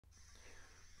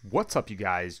What's up, you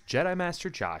guys? Jedi Master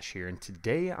Josh here, and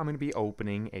today I'm going to be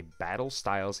opening a Battle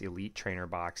Styles Elite Trainer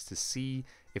box to see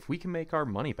if we can make our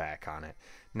money back on it.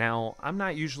 Now, I'm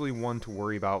not usually one to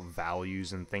worry about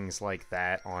values and things like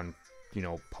that on,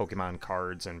 Pokemon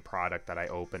cards and product that I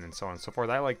open and so on and so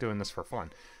forth. I like doing this for fun.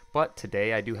 But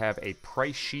today I do have a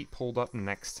price sheet pulled up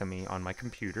next to me on my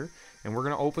computer, and we're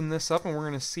going to open this up and we're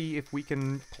going to see if we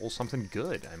can pull something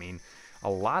good. I mean, a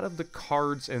lot of the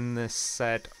cards in this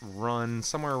set run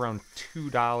somewhere around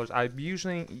 $2.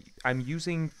 I'm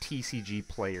using TCG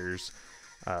Players,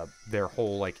 their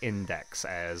whole index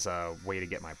as a way to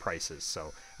get my prices.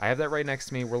 So I have that right next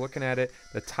to me. We're looking at it.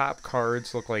 The top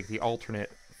cards look like the alternate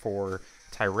for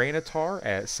Tyranitar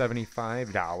at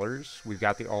 $75. We've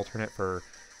got the alternate for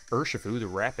Urshifu, the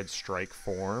Rapid Strike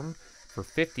form, for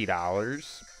 $50.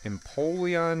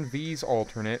 Empoleon V's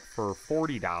alternate for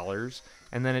 $40.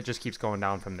 And then it just keeps going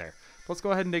down from there. Let's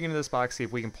go ahead and dig into this box, see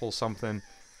if we can pull something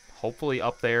hopefully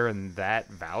up there in that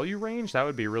value range. That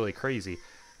would be really crazy.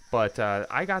 But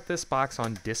I got this box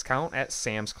on discount at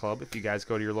Sam's Club. If you guys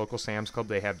go to your local Sam's Club,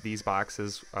 they have these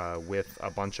boxes with a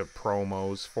bunch of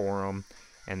promos for them.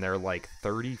 And they're like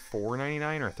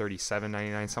 $34.99 or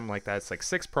 $37.99, something like that. It's like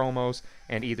 6 promos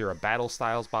and either a Battle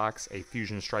Styles box, a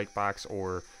Fusion Strike box,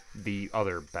 or the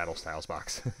other Battle Styles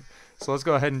box. So let's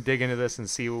go ahead and dig into this and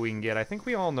see what we can get. I think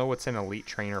we all know what's in Elite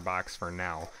Trainer box for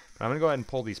now. But I'm going to go ahead and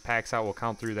pull these packs out. We'll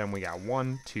count through them. We got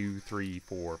 1, 2, 3,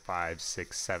 4, 5,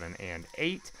 6, 7, and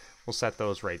 8. We'll set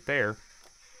those right there.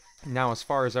 Now, as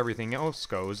far as everything else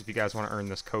goes, if you guys want to earn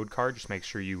this code card, just make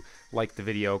sure you like the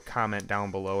video, comment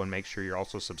down below, and make sure you're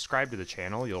also subscribed to the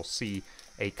channel. You'll see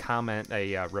a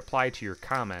reply to your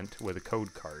comment with a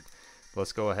code card.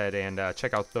 Let's go ahead and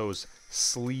check out those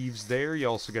sleeves there. You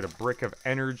also get a brick of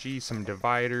energy, some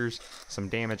dividers, some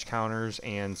damage counters,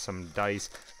 and some dice.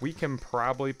 We can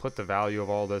probably put the value of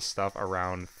all this stuff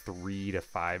around $3 to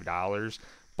 $5,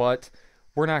 but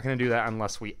we're not going to do that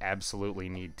unless we absolutely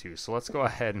need to. So let's go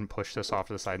ahead and push this off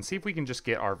to the side and see if we can just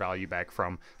get our value back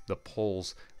from the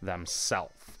pulls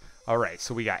themselves. Alright,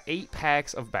 so we got 8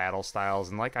 packs of Battle Styles,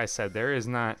 and like I said, there is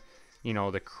not,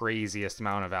 the craziest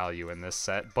amount of value in this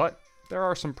set, but there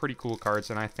are some pretty cool cards,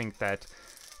 and I think that,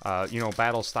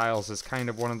 Battle Styles is kind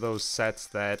of one of those sets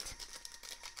that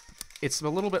it's a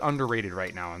little bit underrated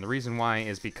right now, and the reason why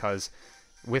is because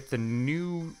with the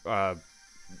new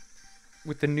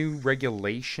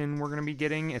regulation we're going to be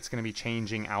getting, it's going to be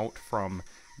changing out from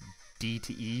D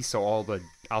to E, so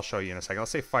I'll show you in a second.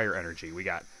 Let's say Fire Energy. We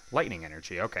got Lightning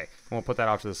Energy. Okay, and we'll put that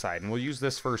off to the side, and we'll use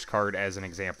this first card as an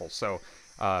example. So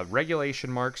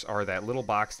regulation marks are that little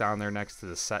box down there next to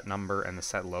the set number and the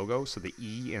set logo, so the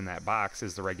E in that box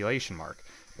is the regulation mark.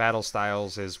 Battle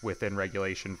Styles is within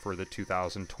regulation for the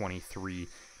 2023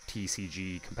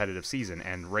 TCG competitive season,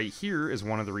 and right here is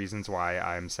one of the reasons why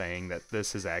I'm saying that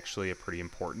this is actually a pretty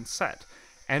important set.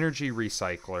 Energy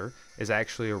Recycler is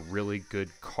actually a really good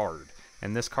card,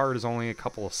 and this card is only a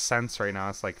couple of cents right now.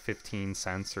 It's like 15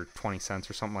 cents or 20 cents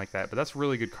or something like that, but that's a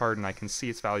really good card, and I can see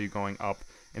its value going up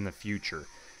in the future.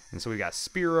 And so we got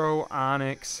Spearow,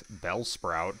 Onyx,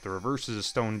 Bellsprout, the reverse is a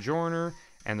Stonejourner,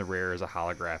 and the rare is a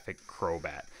holographic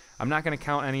Crobat. I'm not going to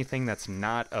count anything that's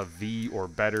not a V or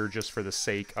better just for the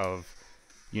sake of,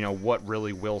 what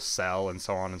really will sell and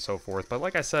so on and so forth. But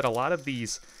like I said, a lot of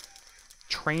these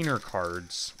trainer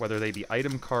cards, whether they be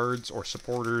item cards or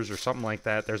supporters or something like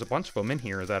that, there's a bunch of them in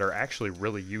here that are actually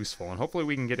really useful. And hopefully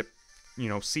we can get it,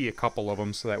 see a couple of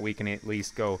them so that we can at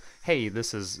least go, hey,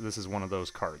 this is one of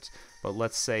those cards. But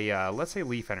let's say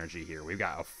Leaf Energy here. We've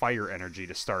got a Fire Energy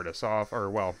to start us off, or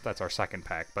well, that's our second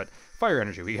pack. But Fire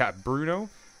Energy, we got Bruno,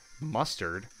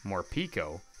 Mustard,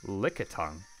 Morpeko,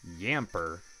 Lickitung,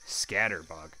 Yamper,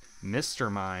 Scatterbug,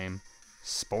 Mr. Mime,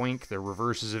 Spoink, the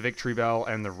reverse is a Victory Bell,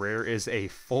 and the rare is a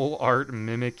Full Art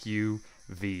Mimikyu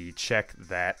V. Check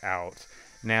that out.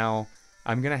 Now,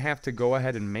 I'm going to have to go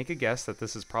ahead and make a guess that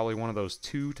this is probably one of those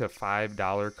 $2 to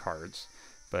 $5 cards.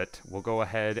 But we'll go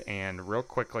ahead and real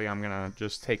quickly, I'm going to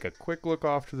just take a quick look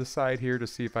off to the side here to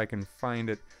see if I can find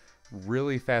it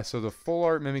really fast. So the Full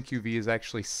Art Mimikyu V is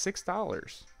actually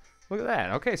 $6. Look at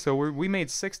that. Okay, so we made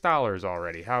 $6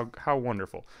 already. How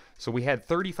wonderful. So we had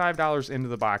 $35 into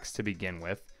the box to begin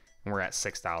with, and we're at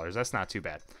 $6. That's not too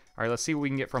bad. All right, let's see what we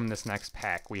can get from this next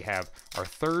pack. We have our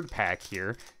third pack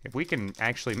here. If we can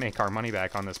actually make our money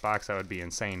back on this box, that would be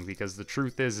insane, because the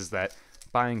truth is that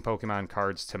buying Pokemon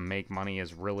cards to make money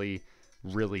is really,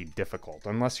 really difficult.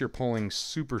 Unless you're pulling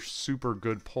super, super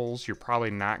good pulls, you're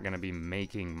probably not going to be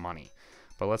making money.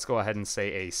 But let's go ahead and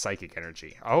say a Psychic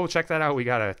Energy. Oh, check that out. We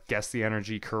got to guess the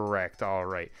energy correct. All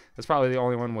right. That's probably the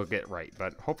only one we'll get right,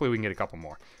 but hopefully we can get a couple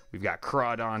more. We've got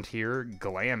Crawdaunt here,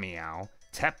 Glameow,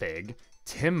 Tepig,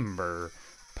 Timber,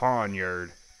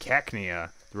 Pawniard,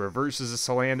 Cacnea. The reverse is a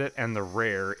Salandit, and the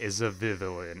rare is a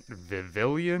Vivillon.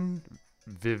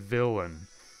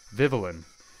 Vivillon.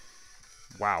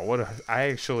 Wow,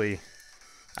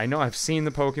 I know I've seen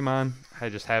the Pokemon. I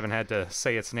just haven't had to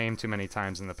say its name too many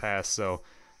times in the past, so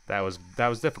that was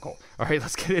difficult. All right,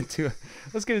 let's get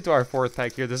into our fourth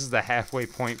pack here. This is the halfway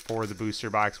point for the booster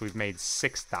box. We've made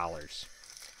 $6.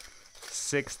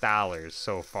 $6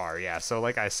 so far. Yeah, so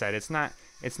like I said, it's not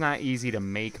easy to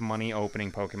make money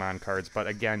opening Pokemon cards, but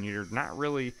again, you're not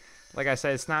really, like I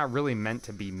said, it's not really meant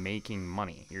to be making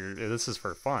money. This is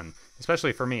for fun,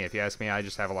 especially for me. If you ask me, I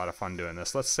just have a lot of fun doing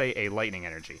this. Let's say a Lightning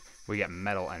Energy. We get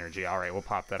Metal Energy. All right, we'll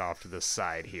pop that off to the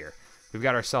side here. We've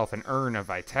got ourselves an Urn of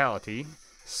Vitality,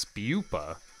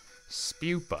 Spupa,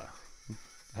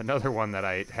 another one that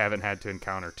I haven't had to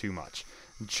encounter too much.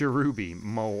 Cherubi,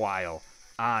 Mawile,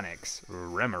 Onyx,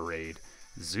 Remoraid,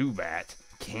 Zubat,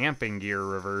 Camping Gear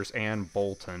reverse, and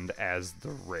Boltund as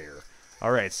the rare.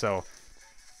 All right, so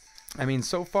I mean,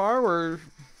 so far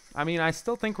I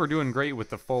still think we're doing great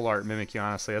with the full art Mimikyu.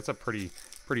 Honestly, that's a pretty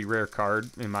rare card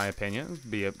in my opinion.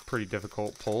 It'd be a pretty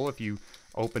difficult pull if you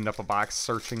opened up a box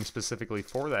searching specifically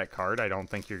for that card. I don't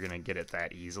think you're gonna get it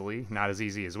that easily. Not as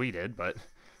easy as we did, but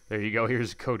there you go.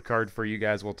 Here's a code card for you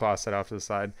guys. We'll toss that off to the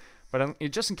side. But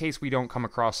just in case we don't come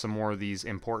across some more of these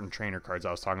important trainer cards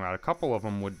I was talking about, a couple of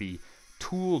them would be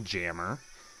Tool Jammer,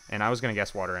 and I was going to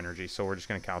guess Water Energy, so we're just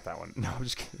going to count that one. No, I'm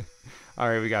just kidding. All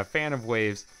right, we got Fan of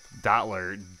Waves,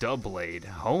 Dottler, Doublade,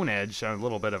 Honedge, a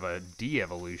little bit of a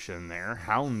de-evolution there,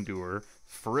 Houndour,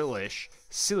 Frillish,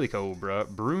 Silicobra,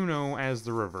 Bruno as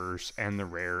the reverse, and the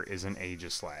rare is an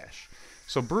Aegislash.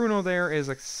 So Bruno there is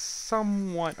a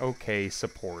somewhat okay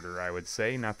supporter, I would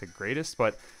say. Not the greatest,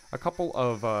 but a couple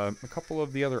of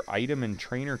the other item and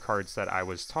trainer cards that I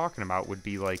was talking about would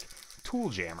be like Tool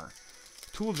Jammer.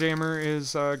 Tool Jammer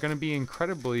is going to be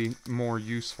incredibly more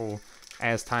useful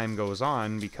as time goes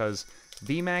on because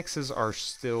VMAXs are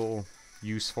still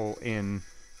useful in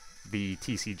the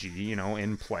TCG, you know,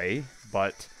 in play,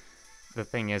 but the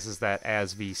thing is that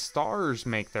as V Stars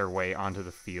make their way onto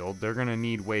the field, they're going to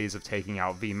need ways of taking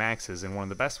out VMAXs, and one of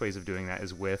the best ways of doing that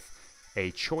is with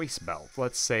a choice belt.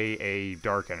 Let's say a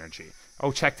Dark Energy.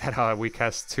 Oh, check that out. We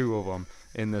cast 2 of them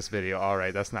in this video. All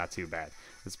right, that's not too bad.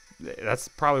 That's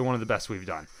probably one of the best we've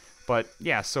done. But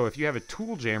yeah, so if you have a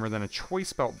Tool Jammer, then a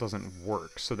choice belt doesn't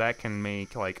work. So that can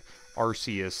make like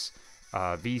Arceus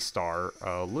V-Star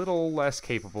a little less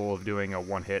capable of doing a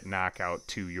one-hit knockout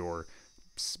to your,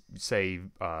 say,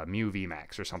 Mew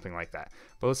VMAX or something like that.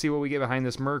 But let's see what we get behind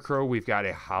this Murkrow. We've got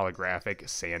a holographic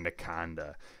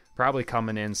Sandaconda. Probably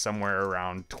coming in somewhere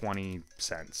around 20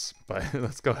 cents. But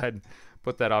let's go ahead and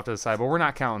put that off to the side. But we're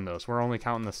not counting those. We're only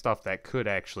counting the stuff that could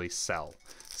actually sell.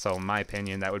 So in my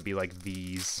opinion, that would be like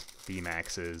V's,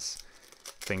 VMAXs,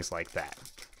 things like that.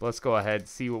 Let's go ahead and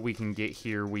see what we can get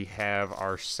here. We have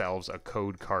ourselves a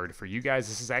code card for you guys.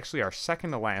 This is actually our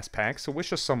second to last pack, so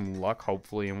wish us some luck,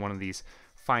 hopefully, in one of these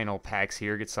final packs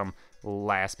here. Get some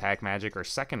last pack magic, or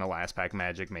second to last pack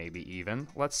magic, maybe even.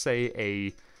 Let's say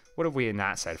a, what have we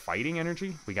not said? Fighting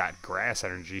Energy? We got Grass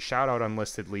Energy. Shout out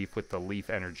Unlisted Leaf with the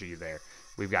Leaf Energy there.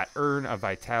 We've got Urn of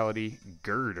Vitality,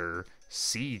 Girder,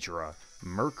 Seadra,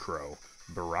 Murkrow,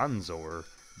 Bronzor,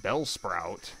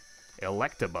 Bellsprout,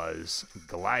 Electabuzz,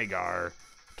 Gligar,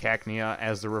 Cacnea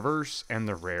as the reverse, and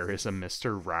the rare is a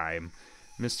Mr. Rime.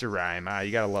 Mr. Rime,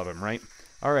 you gotta love him, right?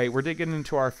 Alright, we're digging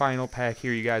into our final pack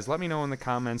here, you guys. Let me know in the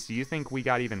comments, do you think we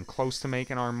got even close to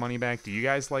making our money back? Do you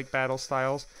guys like Battle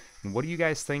Styles? And what do you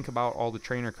guys think about all the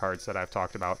trainer cards that I've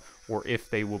talked about, or if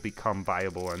they will become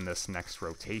viable in this next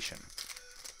rotation?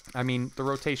 I mean, the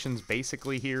rotation's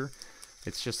basically here.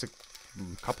 It's just a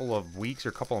couple of weeks or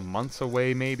a couple of months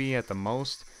away maybe at the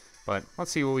most. But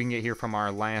let's see what we can get here from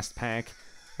our last pack.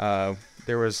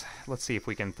 There was, let's see if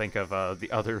we can think of the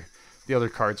other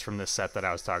cards from this set that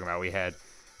I was talking about. We had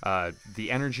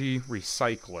the Energy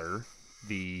Recycler,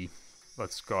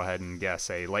 let's go ahead and guess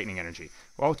a Lightning Energy.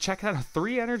 Well, check out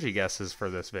 3 energy guesses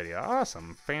for this video.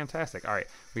 Awesome, fantastic. All right,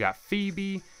 we got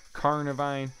Phoebe,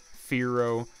 Carnivine,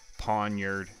 Fearow,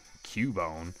 Pawniard,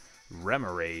 Cubone,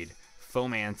 Remoraid,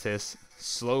 Fomantis,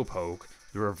 Slowpoke.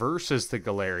 The reverse is the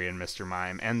Galarian Mr.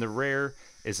 Mime, and the rare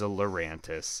is a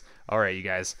Lurantis. Alright, you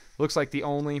guys, looks like the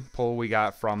only pull we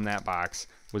got from that box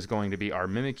was going to be our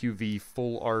Mimikyu V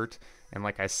full art, and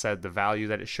like I said, the value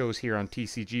that it shows here on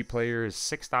TCG Player is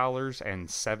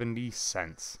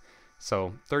 $6.70.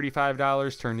 So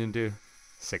 $35 turned into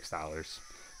 $6.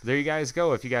 There you guys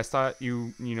go. If you guys thought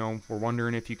you were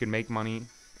wondering if you could make money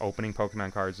opening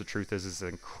Pokemon cards, the truth is it's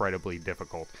incredibly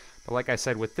difficult. But like I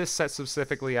said, with this set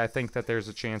specifically, I think that there's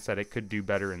a chance that it could do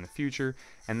better in the future.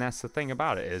 And that's the thing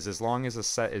about it, is as long as a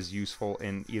set is useful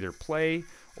in either play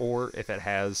or if it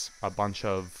has a bunch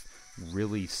of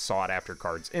really sought after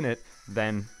cards in it,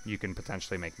 then you can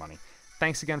potentially make money.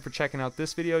 Thanks again for checking out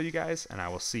this video, you guys, and I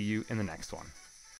will see you in the next one.